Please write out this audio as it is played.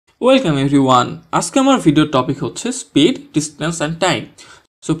Welcome everyone. আজকে আমার ভিডিওর টপিক হচ্ছে speed, distance and time.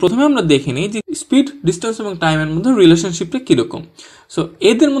 So প্রথমে আমরা দেখে নিই যে স্পিড, ডিস্টেন্স এবং টাইমের মধ্যে রিলেশনশিপটা কীরকম। সো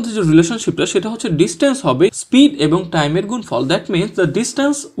এদের মধ্যে যে রিলেশনশিপটা সেটা হচ্ছে ডিস্টেন্স হবে স্পিড এবং টাইমের গুণফল। That means the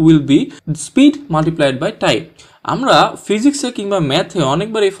distance will be speed multiplied by time. আমরা ফিজিক্সে কিংবা ম্যাথে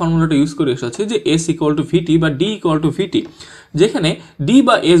অনেকবার এই ফর্মুলাটা ইউজ করে এসেছি যে এস ইকুয়াল টু ভিটি বা ডি ইকুয়াল টু ভিটি, যেখানে ডি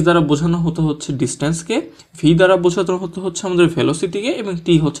বা এস দ্বারা বোঝানো হতে হচ্ছে ডিস্টেন্সকে, ভি দ্বারা বোঝানো হতে হচ্ছে আমাদের ভেলোসিটিকে, এবং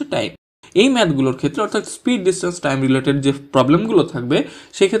টি হচ্ছে টাইম। এই ম্যাথগুলোর ক্ষেত্রে অর্থাৎ স্পিড, ডিস্টেন্স, টাইম রিলেটেড যে প্রবলেমগুলো থাকবে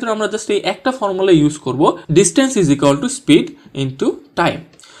সেক্ষেত্রে আমরা জাস্ট এই একটা ফর্মুলা ইউজ করব, distance is equal to speed into time.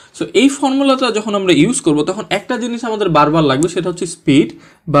 So এই ফর্মুলাটা যখন আমরা ইউজ করব তখন একটা জিনিস আমাদের বারবার লাগবে, সেটা হচ্ছে স্পিড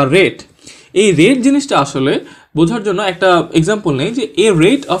বা রেট। এই রেট জিনিসটা আসলে বোঝার জন্য একটা এক্সাম্পল নেই যে a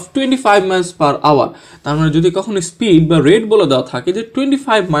rate of 25 miles per hour. তার মানে যদি কখনো স্পিড বা রেট বলে দেওয়া থাকে যে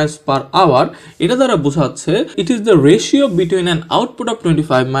 25 মাইলস পার আওয়ার, এটা দ্বারা বোঝাচ্ছে it is the ratio between an output of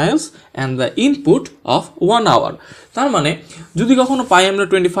 25 Miles and the input of 1 hour. তার মানে যদি কখনো পাই আমরা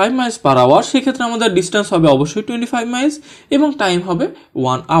 25 মাইলস পার আওয়ার, সেক্ষেত্রে আমাদের ডিস্টেন্স হবে অবশ্যই 25 মাইলস এবং টাইম হবে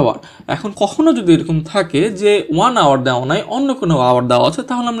 1 আওয়ার। এখন কখনো যদি এরকম থাকে যে 1 আওয়ার দেওয়া নাই, অন্য কোনো আওয়ার দেওয়া আছে,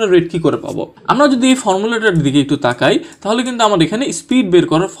 তাহলে আমরা রেট কি করে পাবো? আমরা যদি এই ফর্মুলাটার দিকে একটু তাকাই তাহলে কিন্তু আমাদের এখানে স্পিড বের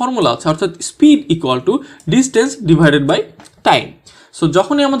করার ফর্মুলা আছে, অর্থাৎ speed equal to distance divided by time. So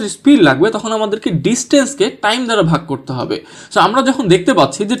যখনই আমাদের স্পিড লাগবে তখন আমাদেরকে ডিস্টেন্সকে টাইম দ্বারা ভাগ করতে হবে। সো আমরা যখন দেখতে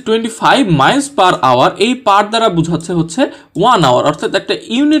পাচ্ছি যে 25 মাইলস পার আওয়ার, এই পার দ্বারা বোঝাচ্ছে হচ্ছে 1 আওয়ার, অর্থাৎ একটা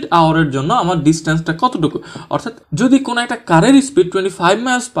ইউনিট আওয়ারের জন্য আমার ডিস্টেন্সটা কতটুকু। অর্থাৎ যদি কোনো একটা কারের স্পিড 25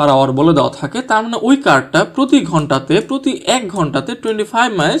 মাইলস পার আওয়ার বলে দেওয়া থাকে, তার মানে ওই কারটা প্রতি 1 ঘন্টাতে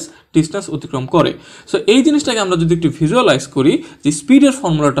 25 মাইলস ডিস্টেন্স অতিক্রম করে। সো এই জিনিসটাকে আমরা যদি একটু ভিজুয়ালাইজ করি যে স্পিডের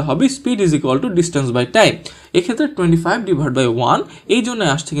ফর্মুলাটা হবে speed is equal to distance by time. এক্ষেত্রে 25 ডিভাইড বাই 1, এই জন্য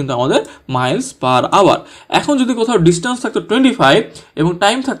আসছে কিন্তু আমাদের মাইলস পার আওয়ার। এখন যদি কোথাও ডিস্টেন্স থাকতো 25 এবং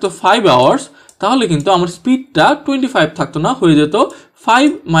টাইম থাকতো 5 আওয়ার্স, তাহলে কিন্তু আমার স্পিডটা 25 থাকতো না, হয়ে যেত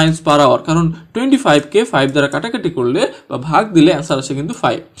 5 মাইলস পার আওয়ার। কারণ 25কে 5 দ্বারা কাটাকাটি করলে বা ভাগ দিলে অ্যান্সার আসে কিন্তু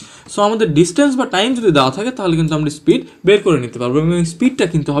 5। সো আমাদের ডিস্টেন্স বা টাইম যদি দেওয়া থাকে তাহলে কিন্তু আমরা স্পিড বের করে নিতে পারবো, এবং স্পিডটা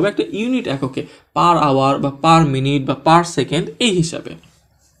কিন্তু হবে একটা ইউনিট এককে, পার আওয়ার বা পার মিনিট বা পার সেকেন্ড এই হিসাবে।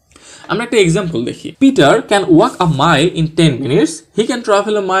 আমরা একটা এক্সাম্পল দেখি। Peter can walk a mile in 10 minutes, he can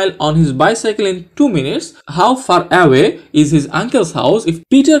travel a mile on his bicycle in 2 minutes, how far away is his uncle's house if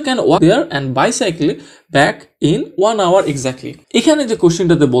Peter can walk there and bicycle back in 1 hour exactly. এখানে যে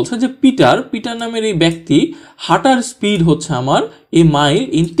কোশ্চেনটাতে বলছে যে Peter নামের এই ব্যক্তি হাঁটার speed হচ্ছে আমার এই মাইল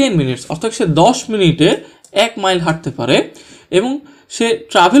ইন 10 মিনিটস, অর্থাৎ সে 10 মিনিটে 1 মাইল হাঁটতে পারে এবং সে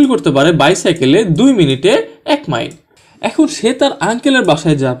ট্রাভেল করতে পারে বাইসাইকেলে 2 মিনিটে 1 মাইল। এখন সে তার আঙ্কেলের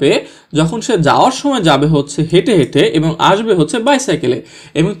বাসায় যাবে, যখন সে যাওয়ার সময় যাবে হচ্ছে হেঁটে হেঁটে এবং আসবে হচ্ছে বাইসাইকেলে,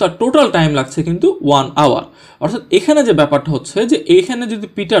 এবং তার টোটাল টাইম লাগছে কিন্তু 1 আওয়ার। অর্থাৎ এখানে যে ব্যাপারটা হচ্ছে যে এখানে যদি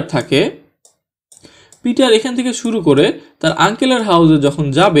পিটার থাকে, পিটার এখান থেকে শুরু করে তার আঙ্কেলের হাউসে যখন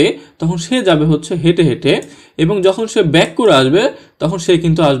যাবে তখন সে যাবে হচ্ছে হেঁটে হেঁটে, এবং যখন সে ব্যাক করে আসবে তখন সে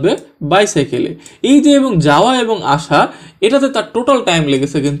কিন্তু আসবে বাইসাইকেলে। এই যে এবং যাওয়া এবং আসা, এটাতে তার টোটাল টাইম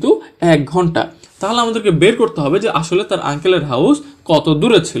লেগেছে কিন্তু 1 ঘন্টা। তাহলে আমাদেরকে বের করতে হবে যে আসলে তার আঙ্কেলের হাউস কত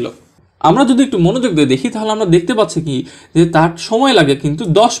দূরে ছিল। আমরা যদি একটু মনোযোগ দিয়ে দেখি তাহলে আমরা দেখতে পাচ্ছি কি যে তার সময় লাগে কিন্তু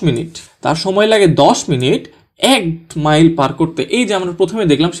 10 মিনিট। তার সময় লাগে 10 মিনিট 1 মাইল পার করতে। এই যে আমরা প্রথমে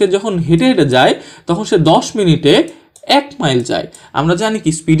দেখলাম সে যখন হেঁটে হেঁটে যায় তখন সে 10 মিনিটে 1 মাইল যায়। আমরা জানি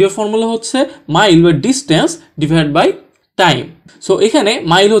কি স্পিডের ফর্মুলা হচ্ছে মাইল বা distance divide by time. So এখানে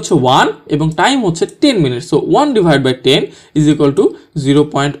মাইল হচ্ছে 1 এবং টাইম হচ্ছে 10 minute. So 1 divide by 10 is equal to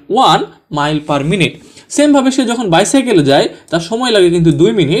 0.1 mile per minute. সেমভাবে সে যখন বাইসাইকেলে যায় তার সময় লাগে কিন্তু 2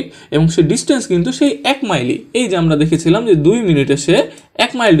 মিনিট এবং সে ডিস্টেন্স কিন্তু সেই 1 মাইলই। এই যে আমরা দেখেছিলাম যে 2 মিনিটে সে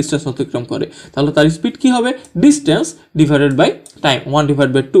 1 মাইল ডিস্টেন্স অতিক্রম করে। তাহলে তার স্পিড কি হবে? Distance divided by time, 1 divide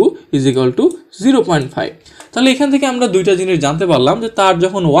by 2 is equal to 0.5। তাহলে এখান থেকে আমরা দুইটা জিনিস জানতে পারলাম যে তার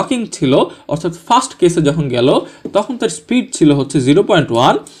যখন ওয়াকিং ছিল, অর্থাৎ ফার্স্ট কেসে যখন গেল তখন তার স্পিড ছিল হচ্ছে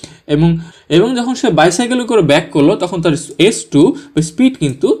 0.1, এবং যখন সে বাইসাইকেলে করে ব্যাক করলো তখন তার S2 বা স্পিড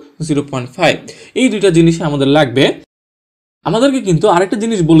কিন্তু 0.5। এই দুইটা জিনিসই আমাদের লাগবে। আমাদেরকে কিন্তু আরেকটা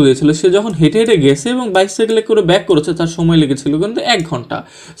জিনিস বলে দিয়েছিল, সে যখন হেঁটে হেঁটে গেছে এবং বাইসাইকেলে করে ব্যাক করেছে তার সময় লেগেছিল কিন্তু 1 ঘন্টা।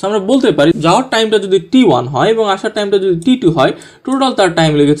 সো আমরা বলতে পারি যাওয়ার টাইমটা যদি T1 হয় এবং আসার টাইমটা যদি T2 হয়, টোটাল তার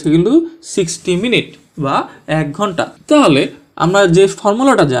টাইম লেগেছে কিন্তু 60 মিনিট বা 1 ঘন্টা। তাহলে আমরা যে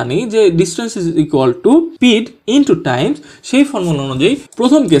ফর্মুলাটা জানি যে distance is equal to speed into time, সেই ফর্মুলা অনুযায়ী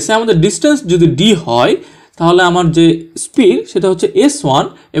প্রথম কেসে আমাদের ডিস্টেন্স যদি D হয় তাহলে আমার যে স্পিড সেটা হচ্ছে S1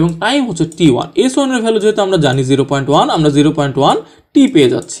 এবং টাইম হচ্ছে T1। S1 এর ভ্যালু যেহেতু আমরা জানি 0.1, আমরা 0.1 T পেয়ে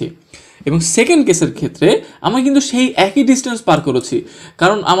যাচ্ছি। এবং সেকেন্ড কেসের ক্ষেত্রে আমরা কিন্তু সেই একই ডিস্টেন্স পার করেছি,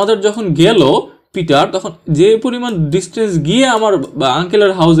 কারণ আমাদের যখন গেল পিটার তখন যে পরিমাণ ডিস্টেন্স গিয়ে আমার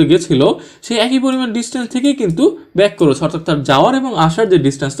আঙ্কেলের হাউসে গেছিল সেই একই পরিমাণ ডিস্টেন্স থেকেই কিন্তু ব্যাক করেছে, অর্থাৎ তার যাওয়ার এবং আসার যে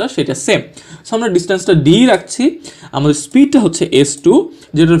ডিস্টেন্সটা সেটা সেম। সো আমরা ডিস্টেন্সটা ডি রাখছি, আমাদের স্পিডটা হচ্ছে s2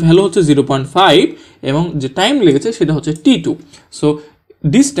 যেটার ভ্যালু হচ্ছে 0.5 এবং যে টাইম লেগেছে সেটা হচ্ছে t2। সো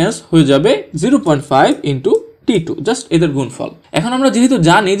ডিস্টেন্স হয়ে যাবে 0.5 ইন্টু t2, জাস্ট এদের গুণফল। এখন আমরা যেহেতু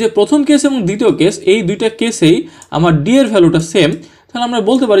জানি যে প্রথম কেস এবং দ্বিতীয় কেস এই দুইটা কেসেই আমার ডি এর ভ্যালুটা সেম, তাহলে আমরা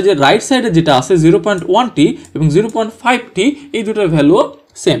বলতে পারি যে রাইট সাইডে যেটা আছে 0.1t এবং 0.5t এই দুটোর ভ্যালুও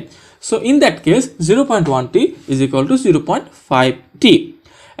same. So in that case 0.1t is equal to 0.5t।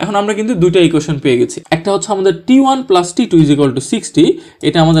 এখন আমরা কিন্তু দুইটা ইকুয়েশন পেয়ে গেছি, একটা হচ্ছে আমাদের t1 plus t2 is equal to 60,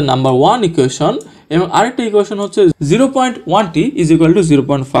 এটা আমাদের নাম্বার 1 ইকুয়েশন, এবং আরেকটা ইকুয়েশন হচ্ছে 0.1t is equal to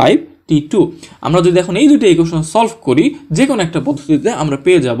 0.5t2। আমরা যদি এখন এই দুটো ইকুয়েশন সলভ করি যে কোনো একটা পদ্ধতিতে আমরা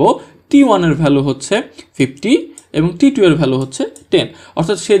পেয়ে যাব t1 এর ভ্যালু হচ্ছে 50 এবং t2 এর ভ্যালু হচ্ছে 10।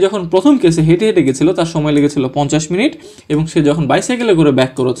 অর্থাৎ সে যখন প্রথম কেসে হেঁটে হেঁটে গেছিল তার সময় লেগেছিল 50 মিনিট এবং সে যখন বাইসাইকেলে করে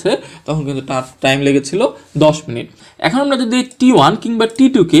ব্যাক করেছে তখন কিন্তু তার টাইম লেগেছিল 10 মিনিট। এখন আমরা যদি t1 কিংবা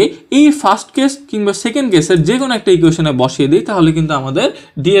t2কে এই ফার্স্ট কেস কিংবা সেকেন্ড কেসের যে কোনো একটা ইকুয়েশনে বসিয়ে দিই তাহলে কিন্তু আমাদের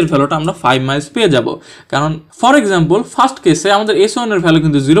ডি এর ভ্যালুটা আমরা 5 মাইলস পেয়ে যাব। কারণ ফর এক্সাম্পল ফার্স্ট কেসে আমাদের s1 এর ভ্যালু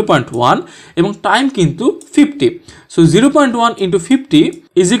কিন্তু 0.1 এবং টাইম কিন্তু 50। So 0.1 into 50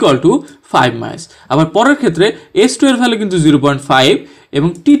 is equal to 5 Miles. আবার পরের ক্ষেত্রে s2 এর ভ্যালু কিন্তু 0.5 এবং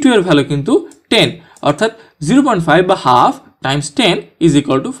t2 এর ভ্যালু কিন্তু 10, অর্থাৎ 0.5 বা half Times 10 is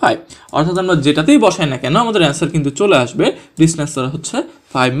equal to 5। অর্থাৎ আমরা যেটাতেই বসাই না কেন আমাদের অ্যান্সার কিন্তু চলে আসবে, ডিস্টেন্স হচ্ছে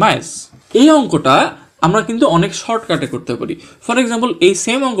 5 মাইলস। এই অঙ্কটা আমরা কিন্তু অনেক শর্টকাটে করতে পারি। ফর এক্সাম্পল এই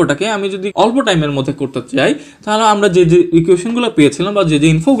সেম অঙ্কটাকে আমি যদি অল্প টাইমের মধ্যে করতে চাই তাহলে আমরা যে যে ইকুয়েশনগুলো পেয়েছিলাম বা যে যে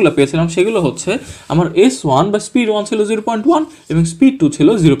ইনফোগুলো পেয়েছিলাম সেগুলো হচ্ছে আমার s1 বা স্পিড 1 ছিল 0.1 এবং স্পিড 2 ছিল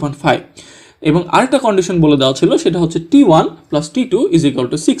 0.5 এবং আরেকটা কন্ডিশন বলে দেওয়া ছিল সেটা হচ্ছে t1 plus t2 is equal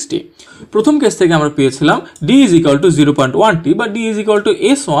to 60। প্রথম কেস থেকে আমরা পেয়েছিলাম d is equal to 0.1t বা d is equal to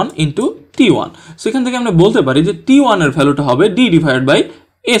s1 into t1। সেখান থেকে আমরা বলতে পারি যে t1 এর ভ্যালুটা হবে d ডিভাইড বাই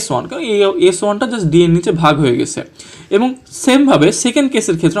s1, কারণ এই s1টা জাস্ট d এর নিচে ভাগ হয়ে গেছে। এবং সেমভাবে সেকেন্ড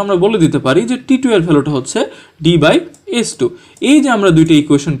কেসের ক্ষেত্রে আমরা বলে দিতে পারি যে t2 এর ভ্যালুটা হচ্ছে d বাই s2। এই যে আমরা দুইটা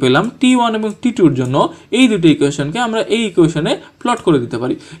ইকুয়েশন পেলাম t1 এবং t2 এর জন্য, এই দুটো ইকুয়েশনকে আমরা এই ইকুয়েশনে প্লট করে দিতে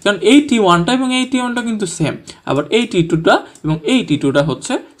পারি, কারণ এই t1টা এবং এই t1টা কিন্তু সেম, আবার এই t2টা এবং এই t2টা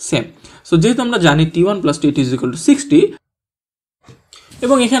হচ্ছে সেম। সো যেহেতু আমরা জানি t1 plus t2 is equal to 60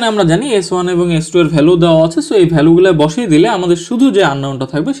 এবং এখানে আমরা জানি s1 এবং s2 এর ভ্যালু দেওয়া আছে, সো এই ভ্যালুগুলো বসিয়ে দিলে আমাদের শুধু যে আননোনটা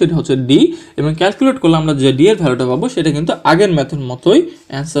থাকবে সেটা হচ্ছে d, এবং ক্যালকুলেট করলে আমরা যে d এর ভ্যালুটা পাবো সেটা কিন্তু আগের ম্যাথের মতোই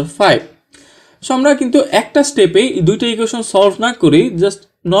অ্যান্সার 5। সো আমরা কিন্তু একটা স্টেপেই দুইটা ইকুয়েশন সলভ না করেই জাস্ট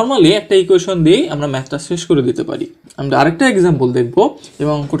নর্মালি একটা ইকুয়েশন দিয়েই আমরা ম্যাথটা শেষ করে দিতে পারি। আমরা আরেকটা এক্সাম্পল দেখব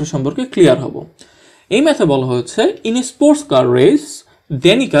এবং অঙ্কটা সম্পর্কে ক্লিয়ার হব। এই ম্যাথে বলা হয়েছে in a sports car race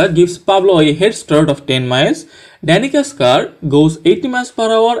Danica gives Pablo a head start of 10 miles. Danica's car goes 80 miles per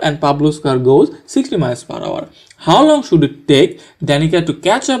hour and Pablo's car goes 60 miles per hour. How long should it take Danica to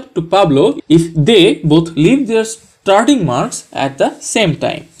catch up to Pablo if they both leave their starting marks at the same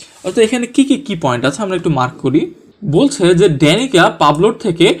time? অর্থাৎ এখানে কি point আছে আমরা একটু mark করি। বলছে যে ড্যানিকা পাবলোর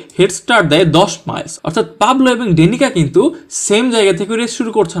থেকে হেড স্টার্ট দেয় 10 মাইলস, অর্থাৎ পাবলো এবং ড্যানিকা কিন্তু সেম জায়গা থেকে রেস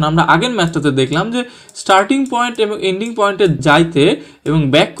শুরু করছে না। আমরা আগের ম্যাচটাতে দেখলাম যে স্টার্টিং পয়েন্ট এবং এন্ডিং পয়েন্টে যাইতে এবং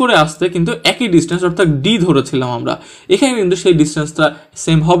ব্যাক করে আসতে কিন্তু একই ডিস্টেন্স অর্থাৎ ডি ধরেছিলাম আমরা, এখানে কিন্তু সেই ডিস্টেন্সটা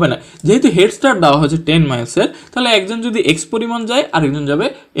সেম হবে না। যেহেতু হেড স্টার্ট দেওয়া হয়েছে 10 মাইলসের, তাহলে একজন যদি এক্স পরিমাণ যায় আরেকজন যাবে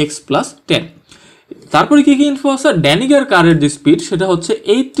এক্স প্লাস 10। তারপরে কি ইনফো আছে, ড্যানিকার কারের যে স্পিড সেটা হচ্ছে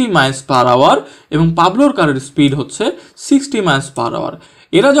 80 মাইলস পার আওয়ার এবং পাবলোর কারের স্পিড হচ্ছে 60 মাইলস পার আওয়ার।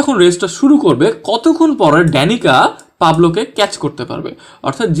 এরা যখন রেসটা শুরু করবে কতক্ষণ পরে ড্যানিকা পাবলোকে ক্যাচ করতে পারবে।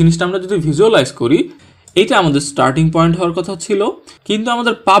 অর্থাৎ জিনিসটা আমরা যদি ভিজুয়ালাইজ করি, এইটা আমাদের স্টার্টিং পয়েন্ট হওয়ার কথা ছিল, কিন্তু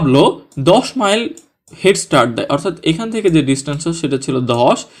আমাদের পাবলো 10 মাইল হেড স্টার্ট দেয়, অর্থাৎ এখান থেকে যে ডিস্টেন্স সেটা ছিল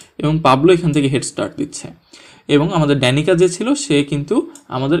 10 এবং পাবলো এখান থেকে হেড স্টার্ট দিচ্ছে, এবং আমাদের ড্যানিকা যে ছিল সে কিন্তু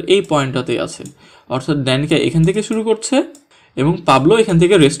আমাদের এই পয়েন্টটাতেই আছে, অর্থাৎ ড্যানিকা এখান থেকে শুরু করছে এবং পাবলো এখান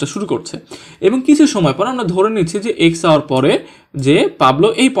থেকে রেসটা শুরু করছে। এবং কিছু সময় পর আমরা ধরে নিচ্ছি যে এক্স আওয়ার পরে যে পাবলো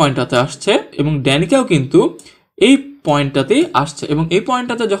এই পয়েন্টটাতে আসছে এবং ড্যানিকাও কিন্তু এই পয়েন্টটাতেই আসছে, এবং এই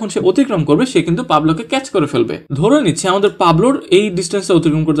পয়েন্টটাতে যখন সে অতিক্রম করবে সে কিন্তু পাবলোকে ক্যাচ করে ফেলবে। ধরে নিচ্ছি আমাদের পাবলোর এই ডিস্টেন্সটা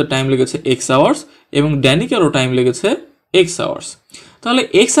অতিক্রম করতে টাইম লেগেছে এক্স আওয়ার্স এবং ড্যানিকারও টাইম লেগেছে এক্স আওয়ার্স। তাহলে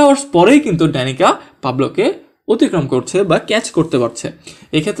এক্স আওয়ার্স পরেই কিন্তু ড্যানিকা পাবলোকে অতিক্রম করছে বা ক্যাচ করতে পারছে।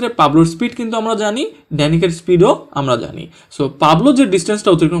 এক্ষেত্রে পাবলোর স্পিড কিন্তু আমরা জানি, ড্যানিকার স্পিডও আমরা জানি। সো পাবলো যে ডিস্টেন্সটা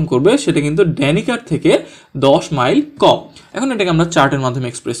অতিক্রম করবে সেটা কিন্তু ড্যানিকার থেকে 10 মাইল কম। এখন এটাকে আমরা চার্টের মাধ্যমে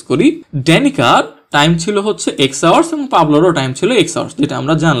এক্সপ্রেস করি। ড্যানিকার টাইম ছিল হচ্ছে এক্স আওয়ার্স এবং পাবলোরও টাইম ছিল এক্স আওয়ার্স, যেটা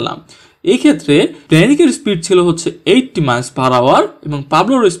আমরা জানলাম। এই ক্ষেত্রে ড্যানিকের স্পিড ছিল হচ্ছে 80 মাইলস পার আওয়ার এবং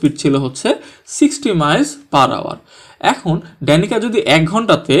পাবলোর স্পিড ছিল হচ্ছে 60 মাইলস পার আওয়ার। এখন ড্যানিকা যদি 1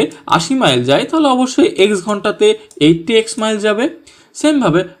 ঘন্টাতে 80 মাইল যায় তাহলে অবশ্যই x ঘন্টাতে 80x মাইল যাবে।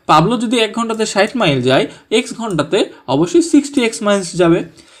 সেমভাবে পাবলো যদি 1 ঘন্টাতে 60 মাইল যায় x ঘন্টাতে অবশ্যই 60x মাইলস যাবে।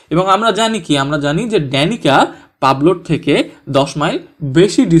 এবং আমরা জানি যে ড্যানিকা পাবলোর থেকে 10 মাইল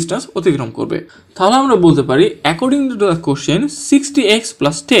বেশি ডিস্টেন্স অতিক্রম করবে। তাহলে আমরা বলতে পারি according to the question 60x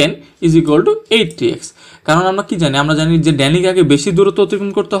 + 10 = 80x। কারণ আমরা জানি যে ড্যানিকাকে বেশি দূরত্ব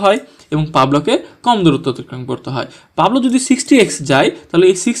অতিক্রম করতে হয় এবং পাবলোকে কম দূরত্ব অতিক্রম করতে হয়। পাবলো যদি 60x যায় তাহলে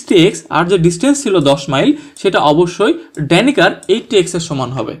এই 60x আর যে ডিস্টেন্স ছিল 10 মাইল সেটা অবশ্যই ড্যানিকার 80x এর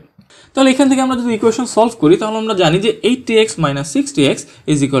সমান হবে। তাহলে এখান থেকে আমরা যদি ইকুয়েশন সলভ করি তাহলে আমরা জানি যে 80x - 60x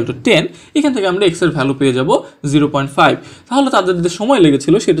 = 10। এখান থেকে আমরা x এর ভ্যালু পেয়ে যাব 0.5। তাহলে তাদের যে সময়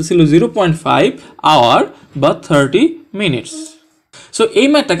লেগেছিল সেটা ছিল 0.5 আওয়ার বা 30 মিনিটস। সো এই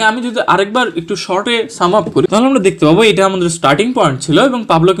ম্যাথটাকে আমি যদি আরেকবার একটু শর্টে সাম আপ করি তাহলে আমরা দেখতে পাবো এটা আমাদের স্টার্টিং পয়েন্ট ছিল এবং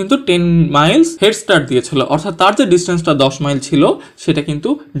পাবলো কিন্তু 10 মাইলস হেড স্টার্ট দিয়েছিল, অর্থাৎ তার যে ডিস্টেন্সটা 10 মাইল ছিল সেটা কিন্তু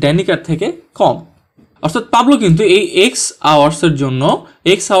ড্যানিকার থেকে কম। অর্থাৎ পাবলো কিন্তু এই x আওয়ার্সের জন্য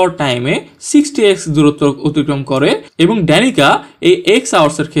x আওয়ার টাইমে 60x দূরত্ব অতিক্রম করে এবং ড্যানিকা এই x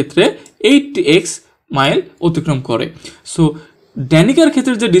আওয়ার্সের ক্ষেত্রে 80x মাইল অতিক্রম করে। সো ড্যানিকার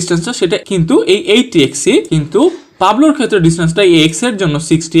ক্ষেত্রে যে ডিস্টেন্সটা সেটা কিন্তু এই 80xই, কিন্তু পাবলোর ক্ষেত্রে ডিস্টেন্সটা এই x এর জন্য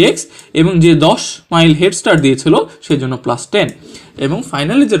 60x এবং যে 10 মাইল হেড স্টার্ট দিয়েছিল সেই জন্য +10 এবং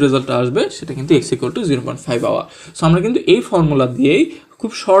ফাইনালি যে রেজাল্টটা আসবে সেটা কিন্তু x = 0.5 আওয়ার। সো আমরা কিন্তু এই ফর্মুলা দিয়েই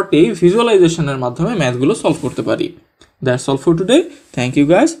খুব শর্টেই ভিজুয়ালাইজেশনের মাধ্যমে ম্যাথগুলো সলভ করতে পারি। That's all for today. Thank you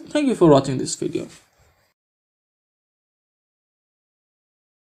guys, thank you for watching this video.